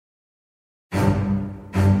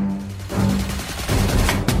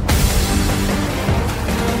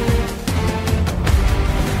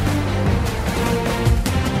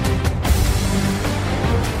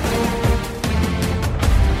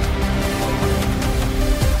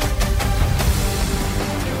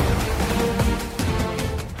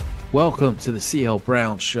Welcome to the CL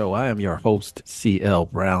Brown Show. I am your host, CL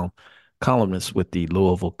Brown, columnist with the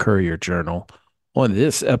Louisville Courier Journal. On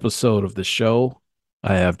this episode of the show,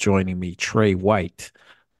 I have joining me Tre White,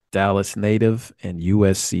 Dallas native and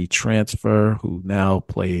USC transfer, who now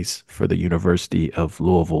plays for the University of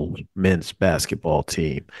Louisville men's basketball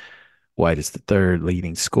team. White is the third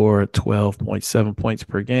leading scorer, 12.7 points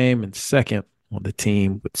per game, and second on the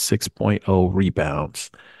team with 6.0 rebounds.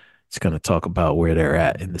 It's going to talk about where they're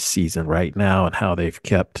at in the season right now and how they've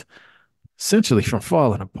kept essentially from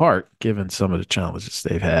falling apart given some of the challenges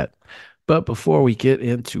they've had. But before we get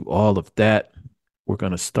into all of that, we're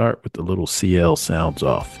going to start with the little CL sounds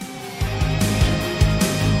off.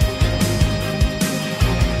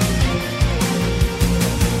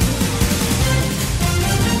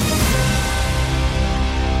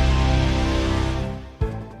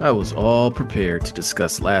 I was all prepared to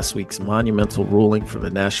discuss last week's monumental ruling from the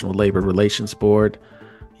National Labor Relations Board.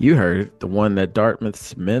 You heard the one that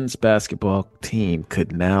Dartmouth's men's basketball team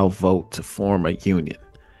could now vote to form a union.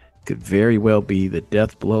 It could very well be the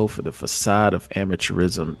death blow for the facade of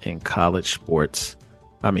amateurism in college sports.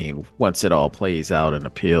 I mean, once it all plays out in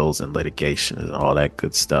appeals and litigation and all that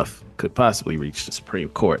good stuff, could possibly reach the Supreme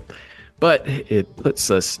Court. But it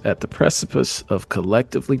puts us at the precipice of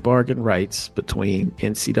collectively bargained rights between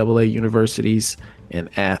NCAA universities and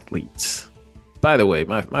athletes. By the way,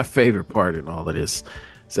 my favorite part in all of this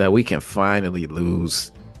is that we can finally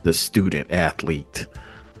lose the student athlete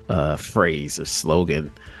phrase or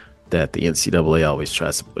slogan that the NCAA always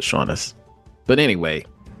tries to push on us. But anyway,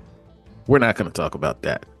 we're not going to talk about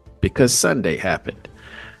that because Sunday happened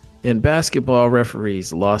and basketball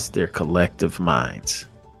referees lost their collective minds.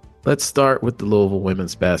 Let's start with the Louisville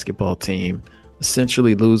women's basketball team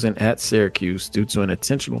essentially losing at Syracuse due to an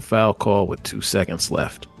intentional foul call with 2 seconds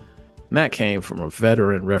left. And that came from a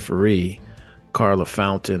veteran referee, Carla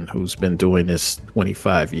Fountain, who's been doing this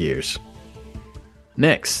 25 years.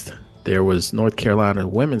 Next, there was North Carolina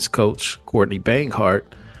women's coach, Courtney Banghart,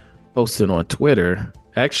 posted on Twitter.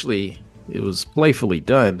 Actually, it was playfully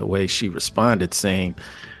done the way she responded, saying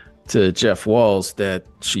to Jeff Walz that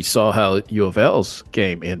she saw how U of L's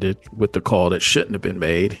game ended with the call that shouldn't have been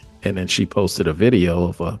made. And then she posted a video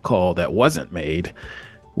of a call that wasn't made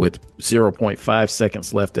with 0.5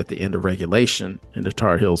 seconds left at the end of regulation in the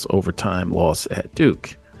Tar Heels overtime loss at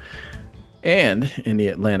Duke. And in the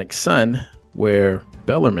Atlantic Sun, where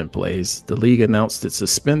Bellarmine plays, the league announced it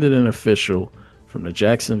suspended an official from the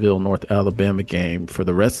Jacksonville, North Alabama game for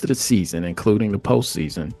the rest of the season, including the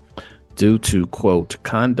postseason, due to, quote,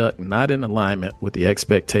 conduct not in alignment with the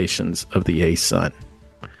expectations of the A-Sun.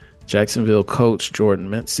 Jacksonville coach Jordan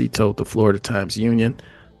Mincy told the Florida Times-Union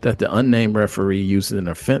that the unnamed referee used an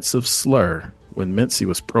offensive slur when Mincy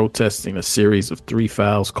was protesting a series of 3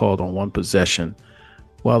 fouls called on one possession,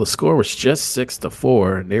 while the score was just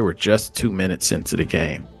 6-4 and they were just 2 minutes into the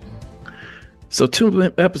game. So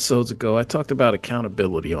 2 episodes ago, I talked about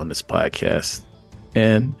accountability on this podcast.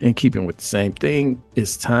 And in keeping with the same thing,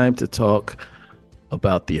 it's time to talk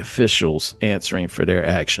about the officials answering for their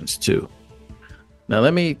actions too. Now,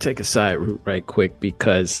 let me take a side route right quick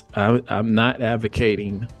because I'm not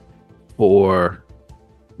advocating for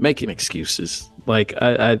making excuses. Like,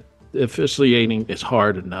 officiating is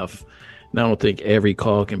hard enough. And I don't think every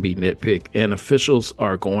call can be nitpicked, and officials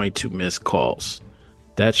are going to miss calls.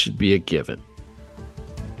 That should be a given.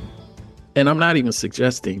 And I'm not even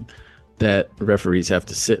suggesting that referees have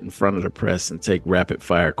to sit in front of the press and take rapid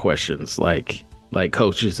fire questions like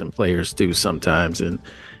coaches and players do sometimes in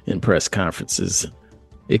press conferences.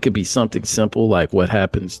 It could be something simple like what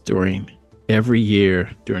happens during every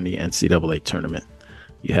year during the NCAA tournament.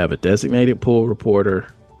 You have a designated pool reporter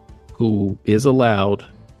who is allowed,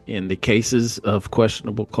 in the cases of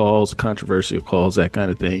questionable calls, controversial calls, that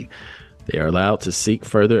kind of thing, they are allowed to seek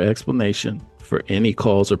further explanation for any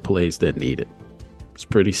calls or plays that need it. It's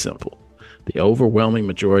pretty simple. The overwhelming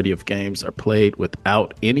majority of games are played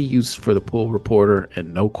without any use for the pool reporter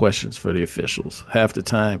and no questions for the officials. Half the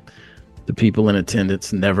time, the people in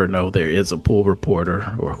attendance never know there is a pool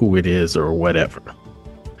reporter or who it is or whatever.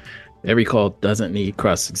 Every call doesn't need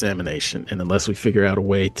cross-examination, and unless we figure out a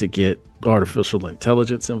way to get artificial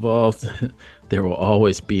intelligence involved, there will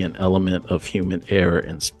always be an element of human error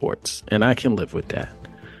in sports, and I can live with that.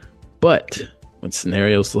 But when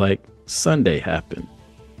scenarios like Sunday happen,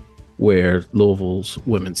 where Louisville's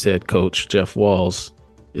women's head coach, Jeff Walz,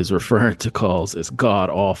 is referring to calls as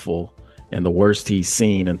god-awful and the worst he's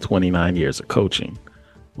seen in 29 years of coaching.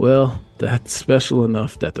 Well, that's special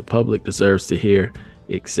enough that the public deserves to hear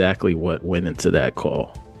exactly what went into that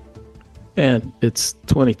call. And it's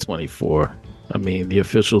 2024. I mean, the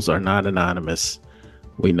officials are not anonymous.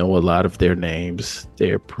 We know a lot of their names.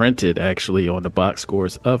 They're printed actually on the box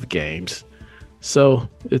scores of games. So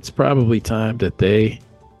it's probably time that they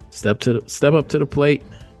step up to the plate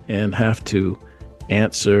and have to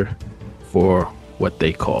answer for what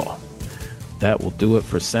they call. That will do it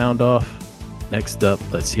for Sound Off. Next up,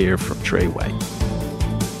 let's hear from Tre White.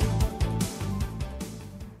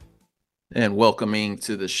 And welcoming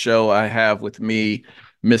to the show, I have with me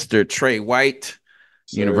Mr. Tre White,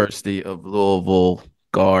 Sir, University of Louisville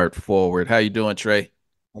guard forward. How you doing, Tre?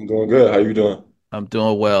 I'm doing good. How you doing? I'm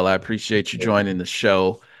doing well. I appreciate you joining the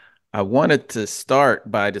show. I wanted to start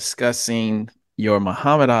by discussing your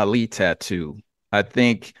Muhammad Ali tattoo. I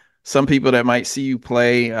think some people that might see you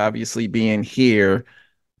play, obviously being here,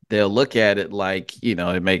 they'll look at it like,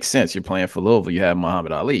 it makes sense. You're playing for Louisville, you have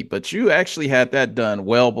Muhammad Ali, but you actually had that done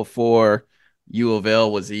well before U of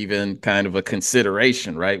L was even kind of a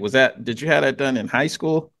consideration, right? Did you have that done in high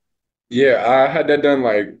school? Yeah, I had that done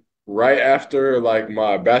like right after like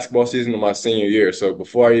my basketball season of my senior year. So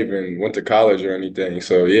before I even went to college or anything.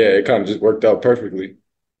 So yeah, it kind of just worked out perfectly.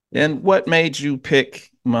 And what made you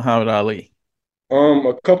pick Muhammad Ali?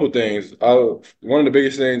 A couple things. One of the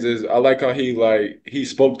biggest things is I like how he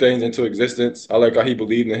spoke things into existence. I like how he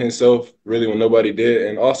believed in himself really when nobody did.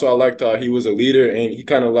 And also I liked how he was a leader and he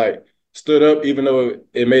kind of like stood up even though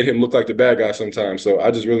it made him look like the bad guy sometimes. So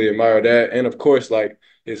I just really admire that. And of course like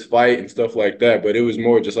his fight and stuff like that, but it was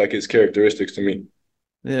more just like his characteristics to me.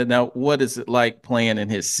 Yeah, now what is it like playing in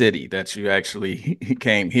his city that you actually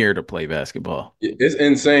came here to play basketball? It's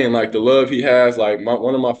insane, like the love he has. Like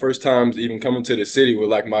one of my first times even coming to the city with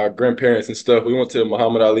like my grandparents and stuff. We went to the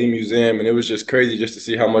Muhammad Ali Museum, and it was just crazy just to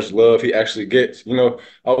see how much love he actually gets. I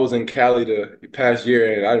was in Cali the past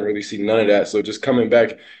year, and I didn't really see none of that. So just coming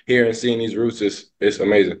back here and seeing these roots is it's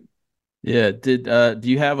amazing. Yeah, did do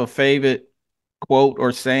you have a favorite quote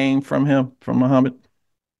or saying from him, from Muhammad?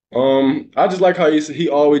 I just like how he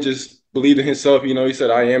always just believed in himself. He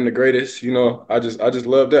said, "I am the greatest." I just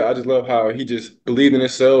love that. I just love how he just believed in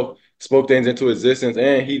himself, spoke things into existence,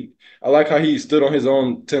 and I like how he stood on his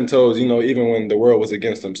own 10 toes. Even when the world was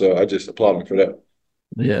against him. So I just applaud him for that.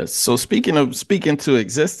 Yeah. So speaking to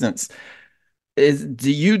existence,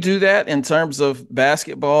 do you do that in terms of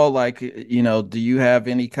basketball? Like, do you have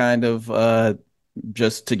any kind of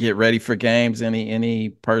just to get ready for games, any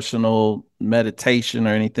personal meditation or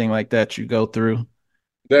anything like that you go through?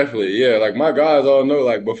 Definitely, yeah. Like my guys all know,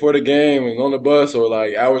 like before the game and on the bus or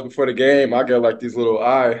like hours before the game, I got like these little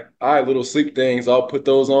little sleep things. I'll put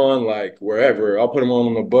those on like wherever. I'll put them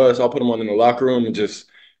on the bus. I'll put them on in the locker room and just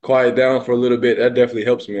quiet down for a little bit. That definitely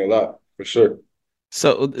helps me a lot for sure.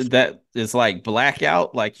 So that is like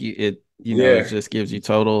blackout, like it Yeah. just gives you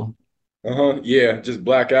total. Uh-huh. Yeah. Just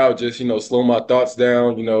black out, just, slow my thoughts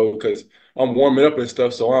down, because I'm warming up and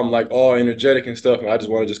stuff. So I'm like all energetic and stuff. And I just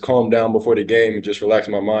want to just calm down before the game and just relax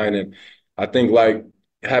my mind. And I think like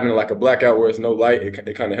having like a blackout where it's no light,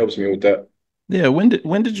 it kind of helps me with that. Yeah, when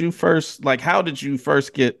did you first like how did you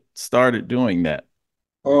first get started doing that?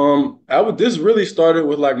 This really started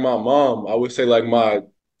with like my mom. I would say like my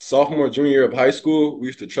sophomore, junior year of high school. We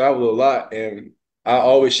used to travel a lot and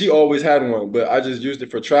she always had one, but I just used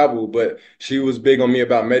it for travel. But she was big on me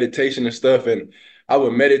about meditation and stuff. And I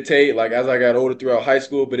would meditate like as I got older throughout high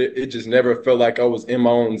school, but it just never felt like I was in my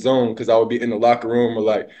own zone because I would be in the locker room or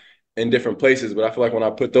like in different places. But I feel like when I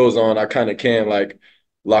put those on, I kind of can like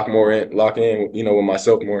lock in, with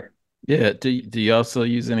myself more. Yeah, do you also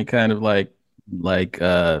use any kind of like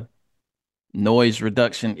noise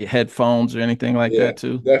reduction headphones or anything like Yeah, that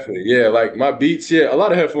too? definitely. Yeah, like my beats, yeah, a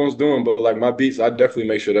lot of headphones do them, but like my beats, I definitely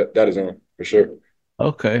make sure that is on for sure.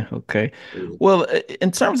 Okay, okay. Yeah. Well,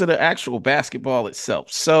 in terms of the actual basketball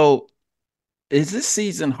itself, so is this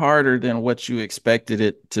season harder than what you expected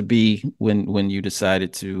it to be when you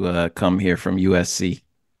decided to come here from USC?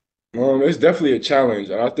 It's definitely a challenge,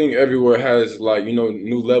 and I think everywhere has like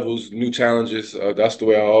new levels, new challenges. That's the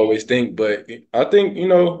way I always think. But I think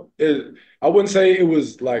I wouldn't say it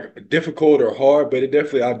was like difficult or hard, but I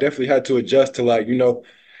definitely had to adjust to like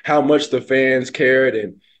how much the fans cared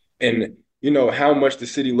and how much the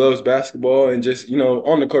city loves basketball and just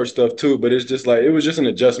on the court stuff too. But it's just like it was just an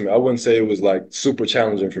adjustment. I wouldn't say it was like super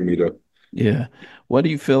challenging for me though. Yeah. What do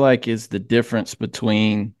you feel like is the difference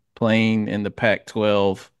between playing in the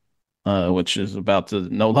Pac-12, which is about to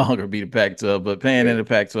no longer be the Pac-12, but playing in Yeah. the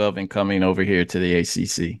Pac-12 and coming over here to the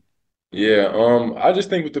ACC? Yeah, I just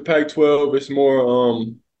think with the Pac-12, it's more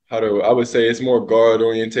I would say it's more guard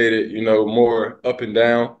orientated, more up and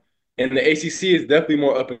down. And the ACC is definitely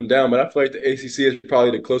more up and down, but I feel like the ACC is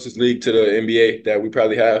probably the closest league to the NBA that we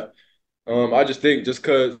probably have. I just think just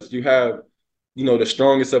because you have the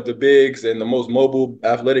strongest of the bigs and the most mobile,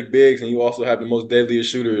 athletic bigs, and you also have the most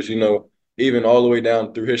deadliest shooters, even all the way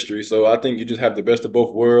down through history. So I think you just have the best of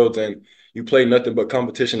both worlds, and you play nothing but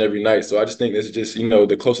competition every night. So I just think this is just,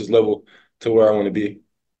 the closest level to where I want to be.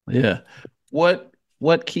 Yeah.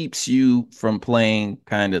 What keeps you from playing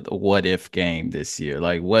kind of the what if game this year?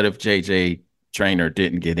 Like what if JJ Trainer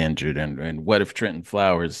didn't get injured and what if Trenton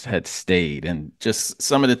Flowers had stayed and just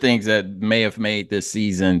some of the things that may have made this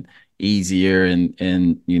season easier and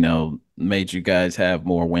made you guys have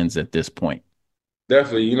more wins at this point.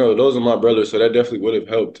 Definitely, those are my brothers, so that definitely would have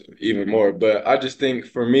helped even more. But I just think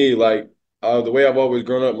for me, like the way I've always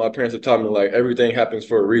grown up, my parents have taught me like everything happens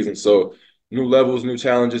for a reason. So new levels, new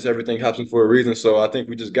challenges, everything happens for a reason. So I think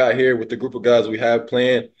we just got here with the group of guys we have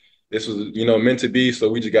playing. This was, meant to be. So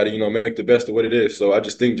we just got to, make the best of what it is. So I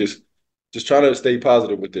just think just trying to stay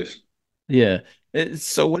positive with this. Yeah.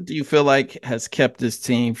 So what do you feel like has kept this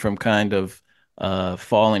team from kind of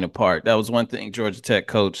falling apart? That was one thing Georgia Tech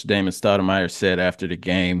coach Damon Stoudemire said after the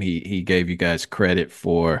game. He gave you guys credit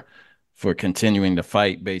for continuing to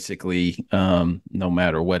fight basically no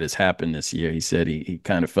matter what has happened this year. He said he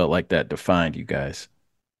kind of felt like that defined you guys.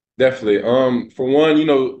 Definitely. For one,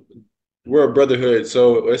 we're a brotherhood,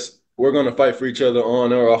 so we're gonna fight for each other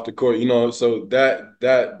on or off the court, So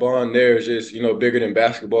that bond there is just, bigger than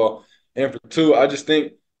basketball. And for two, I just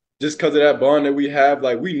think just because of that bond that we have,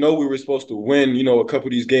 like we know we were supposed to win, a couple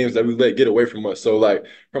of these games that we let get away from us. So like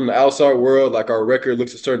from the outside world, like our record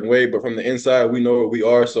looks a certain way, but from the inside, we know what we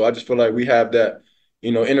are. So I just feel like we have that,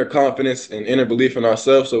 inner confidence and inner belief in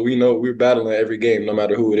ourselves. So we know we're battling every game, no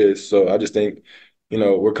matter who it is. So I just think,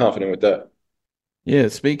 we're confident with that. Yeah,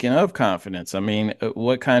 speaking of confidence, I mean,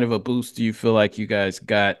 what kind of a boost do you feel like you guys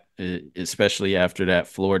got, especially after that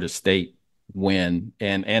Florida State win,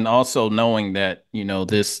 and also knowing that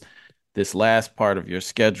this last part of your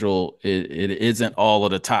schedule it isn't all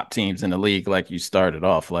of the top teams in the league like you started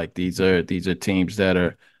off. Like these are teams that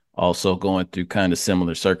are also going through kind of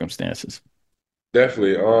similar circumstances.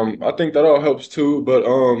 Definitely. I think that all helps too. But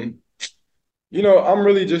I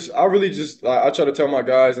really just I try to tell my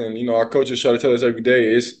guys and our coaches try to tell us every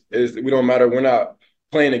day is we don't matter. We're not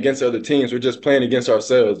playing against other teams. We're just playing against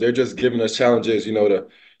ourselves. They're just giving us challenges, to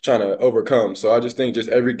trying to overcome. So I just think just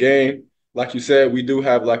every game, like you said, we do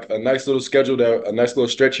have like a nice little schedule a nice little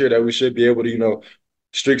stretch here that we should be able to,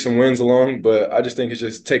 streak some wins along. But I just think it's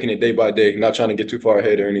just taking it day by day, not trying to get too far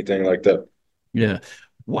ahead or anything like that. Yeah.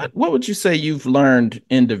 What would you say you've learned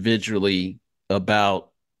individually about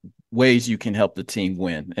ways you can help the team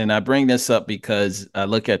win? And I bring this up because I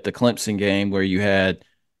look at the Clemson game where you had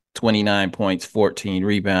 29 points, 14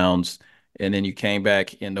 rebounds, and then you came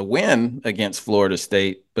back in the win against Florida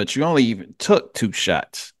State, but you only even took two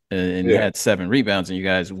shots and you Yeah, had seven rebounds and you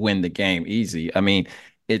guys win the game easy. I mean,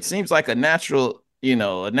 it seems like a natural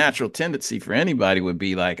tendency for anybody would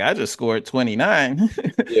be like, I just scored 29.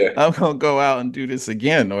 yeah, I'm gonna go out and do this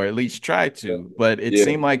again, or at least try to. But it yeah,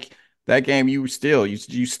 seemed like that game you were still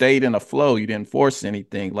you stayed in a flow. You didn't force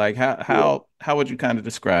anything. Like how yeah. how how would you kind of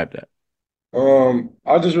describe that?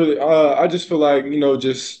 I just feel like,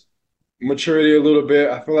 just maturity a little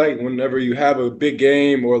bit. I feel like whenever you have a big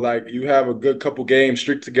game or like you have a good couple games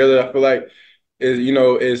streaked together, I feel like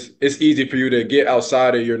it's easy for you to get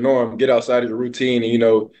outside of your norm, get outside of the routine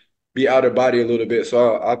and, be out of body a little bit.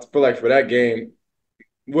 So I feel like for that game,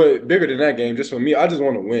 what bigger than that game, just for me, I just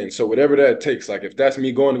want to win. So whatever that takes, like if that's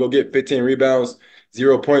me going to go get 15 rebounds,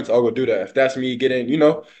 0 points, I'll go do that. If that's me getting,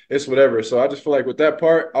 it's whatever. So I just feel like with that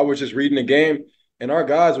part, I was just reading the game and our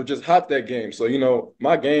guys were just hot that game. So,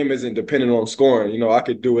 my game isn't dependent on scoring. I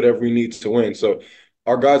could do whatever we need to win. So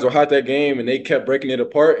our guys were hot that game and they kept breaking it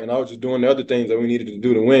apart. And I was just doing the other things that we needed to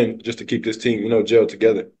do to win just to keep this team, gelled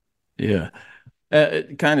together. Yeah.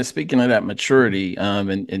 Kind of speaking of that maturity,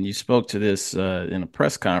 and you spoke to this in a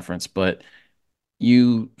press conference, but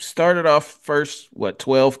you started off first, what,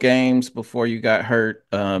 12 games before you got hurt,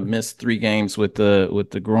 missed 3 games with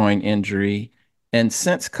the groin injury. And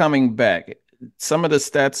since coming back, some of the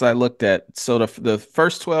stats I looked at, so the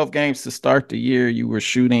first 12 games to start the year, you were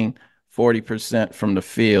shooting 40% from the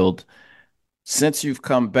field. Since you've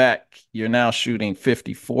come back, you're now shooting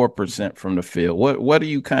 54% from the field. What do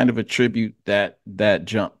you kind of attribute that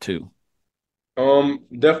jump to?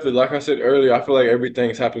 Definitely, like I said earlier, I feel like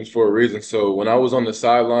everything's happens for a reason. So when I was on the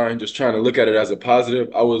sideline, just trying to look at it as a positive,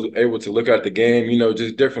 I was able to look at the game,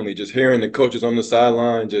 just differently, just hearing the coaches on the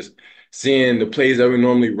sideline, just seeing the plays that we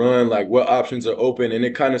normally run, like what options are open, and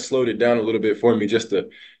it kind of slowed it down a little bit for me just to,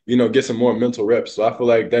 get some more mental reps. So I feel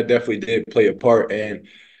like that definitely did play a part. And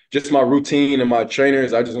just my routine and my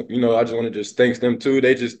trainers. I just want to just thank them too.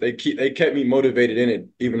 They kept me motivated in it,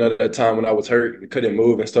 even at that time when I was hurt, couldn't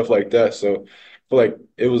move and stuff like that. So I feel like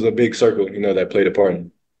it was a big circle, that played a part in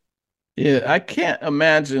it. Yeah, I can't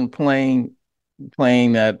imagine playing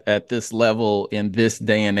at this level in this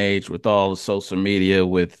day and age with all the social media,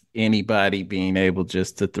 with anybody being able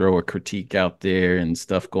just to throw a critique out there and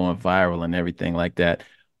stuff going viral and everything like that.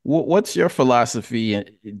 What's your philosophy,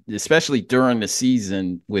 especially during the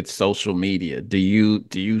season with social media? Do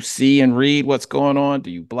you see and read what's going on? Do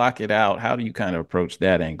you block it out? How do you kind of approach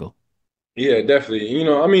that angle? Yeah, definitely.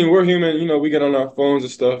 I mean, we're human, we get on our phones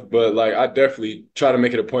and stuff, but like I definitely try to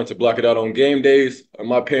make it a point to block it out on game days.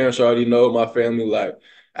 My parents already know, my family, like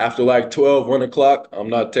after like 12, 1 o'clock, I'm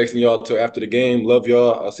not texting y'all till after the game. Love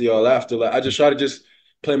y'all. I'll see y'all after. Like I just try to just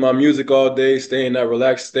play my music all day, stay in that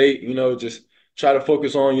relaxed state, just try to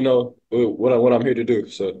focus on, what I'm here to do.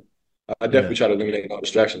 So I Yeah. definitely try to eliminate all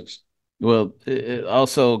distractions. Well,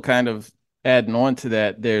 also kind of adding on to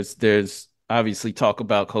that, there's obviously talk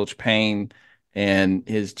about Coach Payne and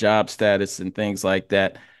his job status and things like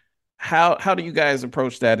that. How do you guys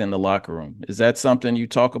approach that in the locker room? Is that something you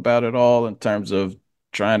talk about at all in terms of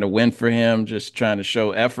trying to win for him, just trying to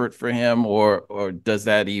show effort for him, or does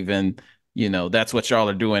that even, that's what y'all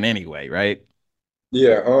are doing anyway, right?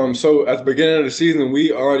 Yeah, so at the beginning of the season,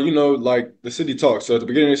 we already, like the city talk. So at the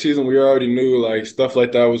beginning of the season, we already knew like stuff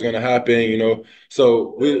like that was gonna happen.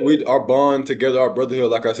 So we our bond together, our brotherhood,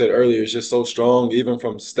 like I said earlier, is just so strong, even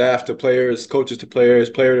from staff to players, coaches to players,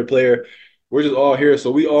 player to player. We're just all here. So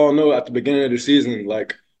we all know at the beginning of the season,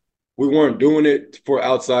 like we weren't doing it for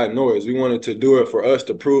outside noise. We wanted to do it for us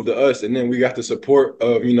to prove to us. And then we got the support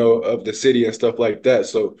of the city and stuff like that.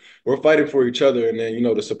 So we're fighting for each other. And then,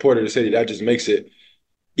 the support of the city, that just makes it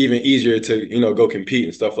even easier to go compete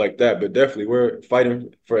and stuff like that. But definitely we're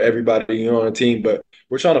fighting for everybody on the team, but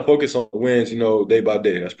we're trying to focus on wins day by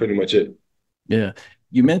day. That's pretty much it. Yeah.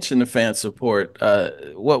 You mentioned the fan support.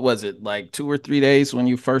 What was it, like 2 or 3 days when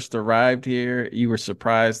you first arrived here? You were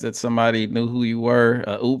surprised that somebody knew who you were.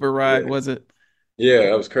 Uber ride, Yeah, was it? yeah,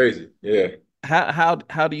 that was crazy. Yeah. How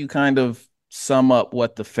do you kind of sum up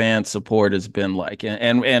what the fan support has been like,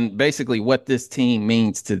 and basically what this team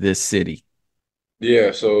means to this city?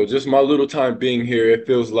 Yeah, so just my little time being here, it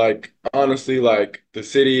feels like honestly like the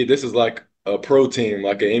city, this is like a pro team,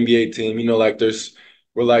 like an NBA team.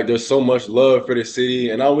 There's so much love for the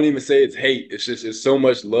city. And I wouldn't even say it's hate. It's so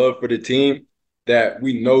much love for the team that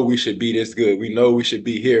we know we should be this good. We know we should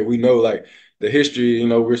be here. We know like the history,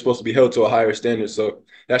 we're supposed to be held to a higher standard. So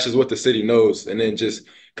that's just what the city knows. And then just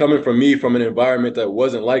coming from me from an environment that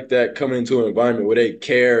wasn't like that, coming into an environment where they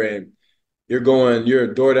care and you're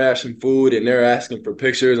door dashing food and they're asking for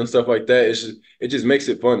pictures and stuff like that. It just makes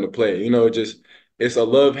it fun to play. It's a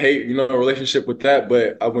love hate, relationship with that,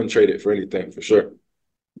 but I wouldn't trade it for anything for sure.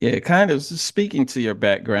 Yeah, kind of speaking to your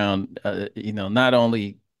background, not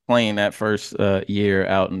only playing that first year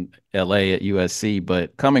out in LA at USC,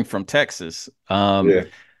 but coming from Texas. Yeah.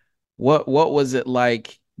 What was it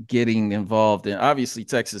like getting involved in? Obviously,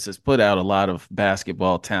 Texas has put out a lot of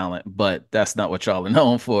basketball talent, but that's not what y'all are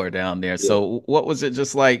known for down there. Yeah. So, what was it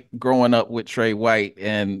just like growing up with Tre White?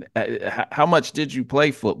 And how much did you play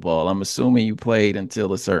football? I'm assuming you played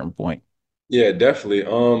until a certain point. Yeah, definitely.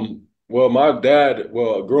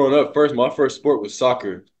 Well, growing up first, my first sport was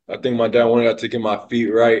soccer. I think my dad wanted to get my feet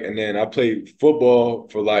right, and then I played football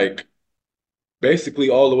for like basically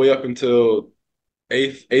all the way up until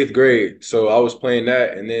eighth grade. So I was playing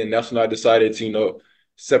that, and then that's when I decided to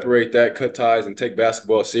separate that, cut ties, and take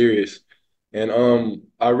basketball serious. And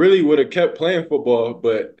I really would have kept playing football,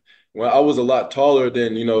 but when I was a lot taller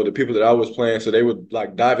than the people that I was playing, so they would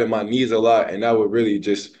like dive in my knees a lot, and that would really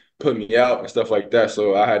just put me out and stuff like that.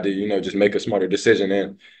 So I had to just make a smarter decision,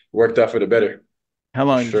 and worked out for the better How for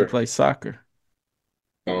long did you sure. play soccer?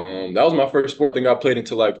 That was my first sport. I think I played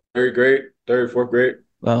until like third grade, third, fourth grade.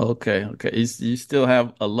 Oh, okay, okay. You still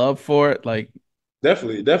have a love for it, like.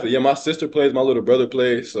 Definitely, definitely. Yeah, my sister plays, my little brother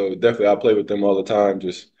plays, so definitely I play with them all the time.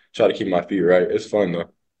 Just try to keep my feet right. It's fun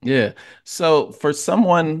though. Yeah. So for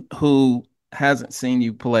someone who hasn't seen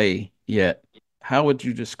you play yet, how would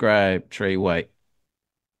you describe Tre White?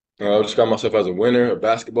 I describe myself as a winner, a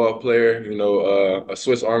basketball player, a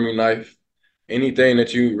Swiss Army knife. Anything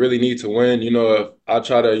that you really need to win, if I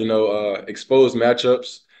try to, expose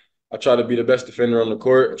matchups. I try to be the best defender on the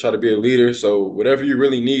court. I try to be a leader. So whatever you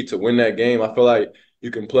really need to win that game, I feel like you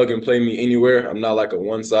can plug and play me anywhere. I'm not like a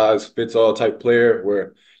one size fits all type player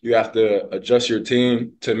where you have to adjust your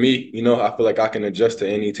team to me. I feel like I can adjust to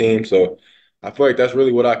any team. So I feel like that's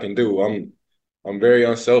really what I can do. I'm very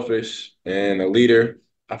unselfish and a leader.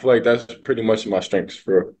 I feel like that's pretty much my strengths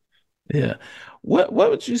for real. Yeah. What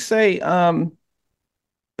would you say?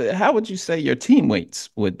 How would you say your teammates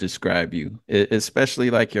would describe you, especially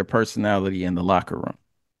like your personality in the locker room?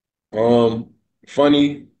 Um,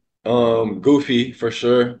 Funny, goofy for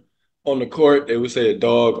sure. On the court, they would say a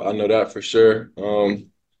dog. I know that for sure.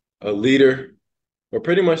 A leader, but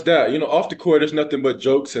pretty much that. Off the court, there's nothing but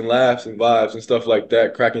jokes and laughs and vibes and stuff like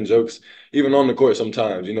that, cracking jokes. Even on the court,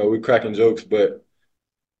 sometimes, we cracking jokes, but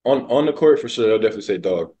on the court for sure, I'll definitely say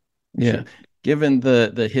dog. Yeah. Given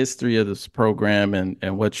the history of this program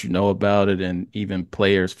and what you know about it, and even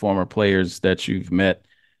players, former players that you've met,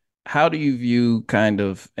 how do you view kind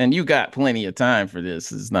of, and you got plenty of time for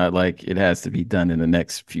this. It's not like it has to be done in the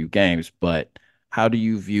next few games, but how do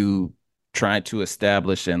you view trying to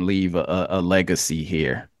establish and leave a legacy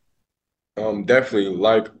here? Definitely.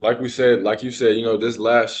 Like we said, like you said, this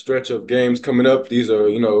last stretch of games coming up, these are,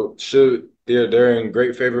 should they're in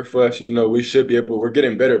great favor for us. We should be able, we're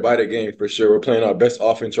getting better by the game for sure. We're playing our best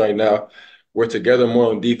offense right now. We're together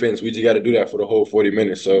more on defense. We just got to do that for the whole 40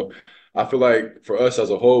 minutes. So I feel like for us as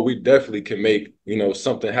a whole, we definitely can make,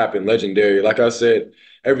 something happen legendary. Like I said,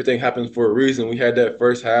 everything happens for a reason. We had that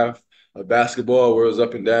first half of basketball where it was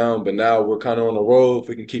up and down, but now we're kind of on a roll. If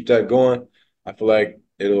we can keep that going, I feel like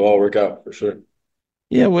it'll all work out for sure.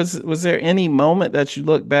 Yeah, was there any moment that you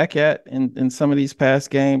look back at in some of these past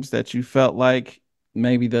games that you felt like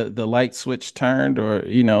maybe the light switch turned, or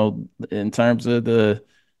in terms of the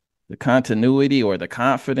continuity or the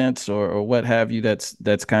confidence, or what have you,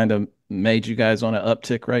 that's kind of made you guys on an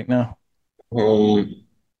uptick right now? Um,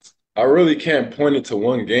 I really can't point it to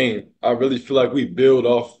one game. I really feel like we build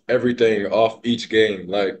off everything off each game.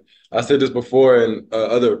 Like I said this before in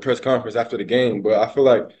other press conference after the game, but I feel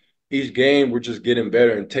like each game we're just getting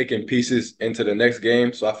better and taking pieces into the next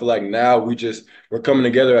game. So I feel like now we're coming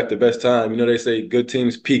together at the best time. They say good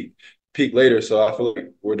teams peak later. So I feel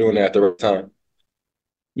like we're doing that at the right time.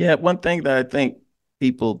 Yeah, one thing that I think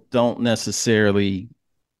people don't necessarily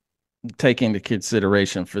take into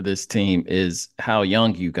consideration for this team is how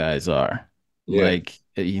young you guys are. Yeah, Like,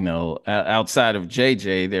 outside of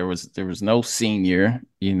JJ, there was no senior,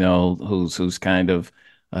 who's kind of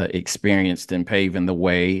experienced in paving the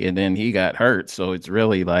way, and then he got hurt. So it's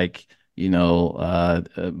really like,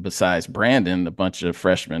 besides Brandon, a bunch of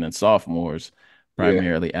freshmen and sophomores yeah.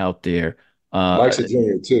 primarily out there. Uh, Mike's a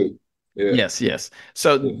junior too. Yeah, yes, yes.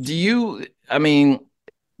 So yeah, I mean,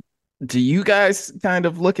 do you guys kind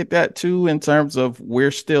of look at that too, in terms of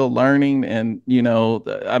we're still learning? And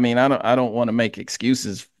I mean, I don't want to make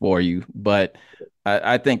excuses for you, but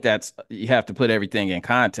I think that's, you have to put everything in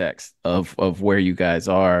context of where you guys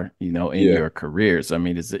are, in yeah. your careers. I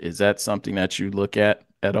mean, is that something that you look at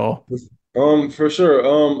all? For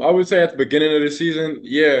sure. I would say at the beginning of the season,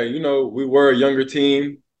 yeah, we were a younger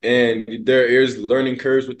team and there is learning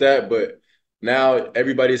curves with that, but now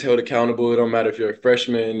everybody's held accountable. It don't matter if you're a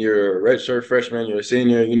freshman, you're a redshirt freshman, you're a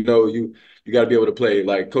senior, you got to be able to play.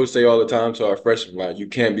 Like coach say all the time to our freshmen, like you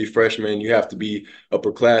can't be freshmen, you have to be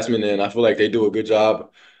upperclassmen, and I feel like they do a good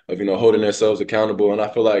job of, holding themselves accountable. And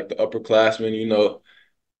I feel like the upperclassmen,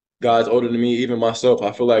 guys older than me, even myself,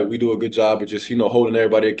 I feel like we do a good job of just, holding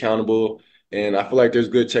everybody accountable. And I feel like there's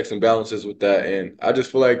good checks and balances with that. And I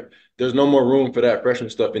just feel like there's no more room for that freshman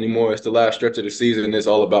stuff anymore. It's the last stretch of the season and it's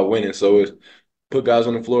all about winning. So it's put guys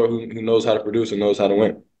on the floor who knows how to produce and knows how to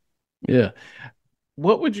win. Yeah.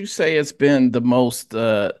 What would you say has been the most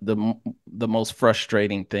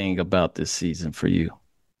frustrating thing about this season for you?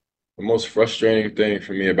 The most frustrating thing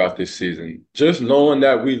for me about this season, just knowing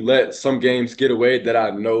that we let some games get away that I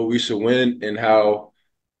know we should win and how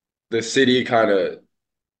the city kind of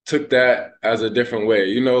took that as a different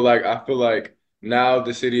way. Like I feel like now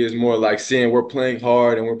the city is more like seeing we're playing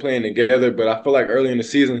hard and we're playing together. But I feel like early in the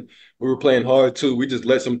season we were playing hard too. We just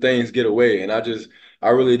let some things get away, and I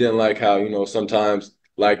really didn't like how sometimes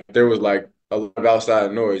like there was like a lot of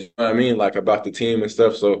outside noise. You know what I mean? Like about the team and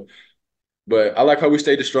stuff. So but I like how we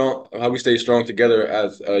stayed strong together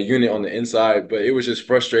as a unit on the inside. But it was just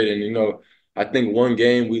frustrating. I think one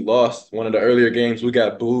game we lost, one of the earlier games, we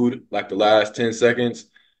got booed like the last 10 seconds.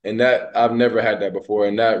 And that I've never had that before.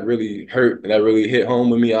 And that really hurt and that really hit home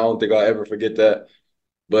with me. I don't think I'll ever forget that.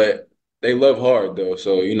 But they love hard though.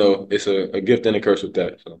 So, it's a gift and a curse with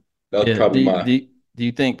that. So that was Yeah. probably my Do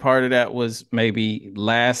you think part of that was maybe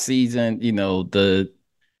last season, the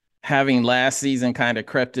having last season kind of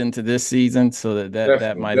crept into this season, so that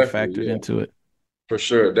definitely, might have definitely, factored yeah. into it? For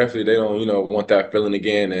sure. Definitely they don't, want that feeling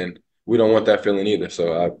again. And we don't want that feeling either.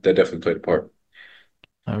 So that definitely played a part.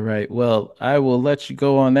 All right. Well, I will let you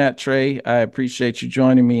go on that, Trey. I appreciate you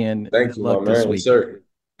joining me, and Thank good you, my luck this man. Yes, week. sir.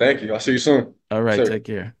 Thank you. I'll see you soon. All right. Sir. Take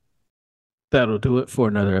care. That'll do it for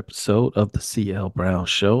another episode of the CL Brown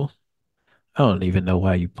Show. I don't even know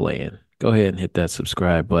why you playing. Go ahead and hit that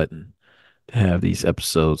subscribe button to have these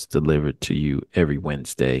episodes delivered to you every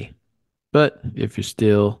Wednesday. But if you're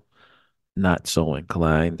still not so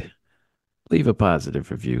inclined, leave a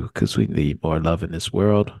positive review because we need more love in this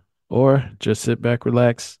world. Or just sit back,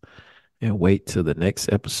 relax, and wait till the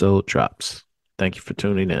next episode drops. Thank you for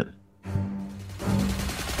tuning in.